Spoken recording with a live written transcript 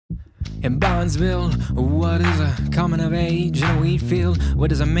In Barnesville, what is a coming of age in a wheat field? What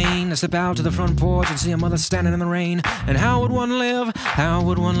does it mean to step out to the front porch and see a mother standing in the rain? And how would one live? How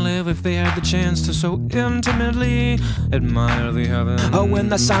would one live if they had the chance to so intimately admire the heavens? Oh, when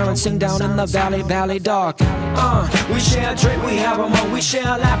the sirens sing down in the valley dark. We share a drink, we have a moment. We share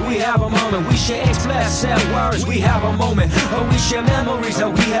a laugh, we have a moment. We share explicit words, we have a moment. Oh, we share memories, oh,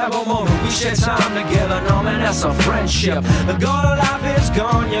 we have a moment. We share time together, no man, that's a friendship. The God of life is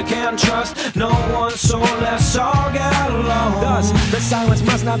gone, you can't trust no one, so let's all get along. Thus, the silence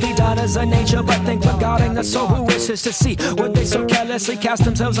must not be daughters of nature, but think regarding the soul who wishes to see what they so carelessly cast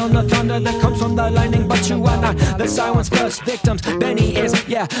themselves on the thunder that comes from the lightning. But you are not the silence first victims. Benny is,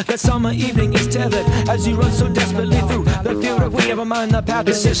 yeah, the summer evening is tethered as you run so desperately through the field of we ever mind the path.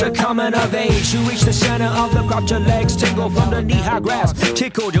 This is a coming of age. You reach the center of the crop, your legs tingle from the knee-high grass,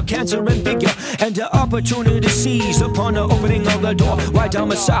 tickled your cancerous figure, and the opportunity seized upon the opening of the door. White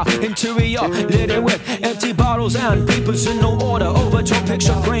domicile, interior, littered with empty bottles and papers in no order, overturned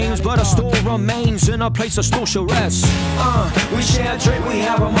picture frames, but a store remains in a place of social rest. We share a drink, we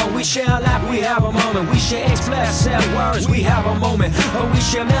have a moment. We share a laugh, we have a moment. We share explicit words, we have a moment. Oh, we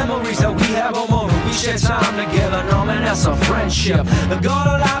share memories, oh, we have a moment. We share time together, no man, that's a friendship. The God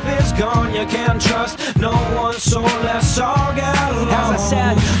of life is gone, you can't trust no one, so let's all get along. As I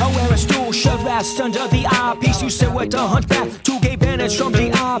said, where a stool should rest under the eyepiece, you sit with the hunchback, two gay bandits from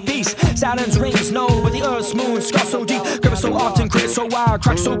the eyepiece. Silence rings, no, but the earth's moon scar so deep, curve so often, crit so wide,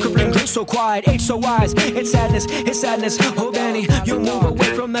 crack so crippling, grit so quiet, age so wise. It's sadness, oh Benny, you move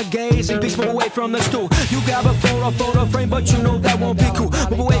away from the gaze and peace, move away from the stool. You grab a photo frame, but you know that won't be cool.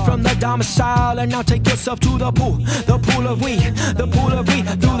 Move away from the domicile and now take yourself to the pool of we,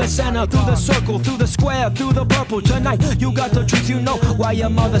 through the center, through the circle, through the square, through the purple. Tonight, you got the truth, you know why your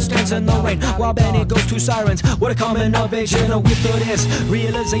mother stands in the rain, while Benny goes to Sirens. What a coming of age in a whip through this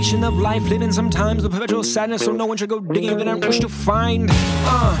realization of life, living sometimes with perpetual sadness, so no one should go digging in and wish to find.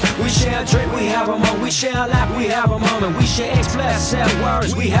 We share a drink, we have a moment. We share a laugh, we have a moment. We share explicit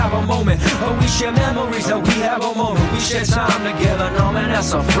words, we have a moment. Oh, we share memories, oh, we have a moment. We share time together, no man,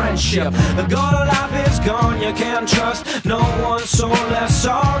 that's a friendship. The God of life is gone, you can't trust no one, so let's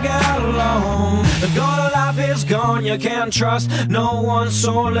all get along. The God of life is gone, you can't trust no one,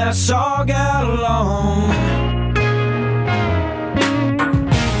 so let's all get along.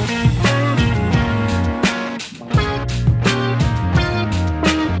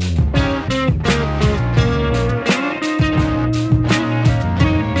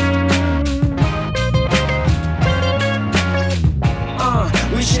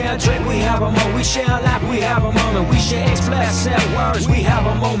 We share a drink, we have a moment. We share a laugh, we have a moment. We share explicit words, we have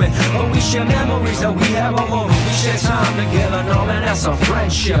a moment. Oh, we share memories, oh, we have a moment. We share time together, no man, that's a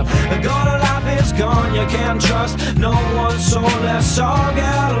friendship. The God of life is gone, you can't trust no one, so let's all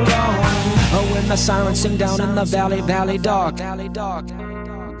get along. Oh, when the sirens sing down in the valley dark.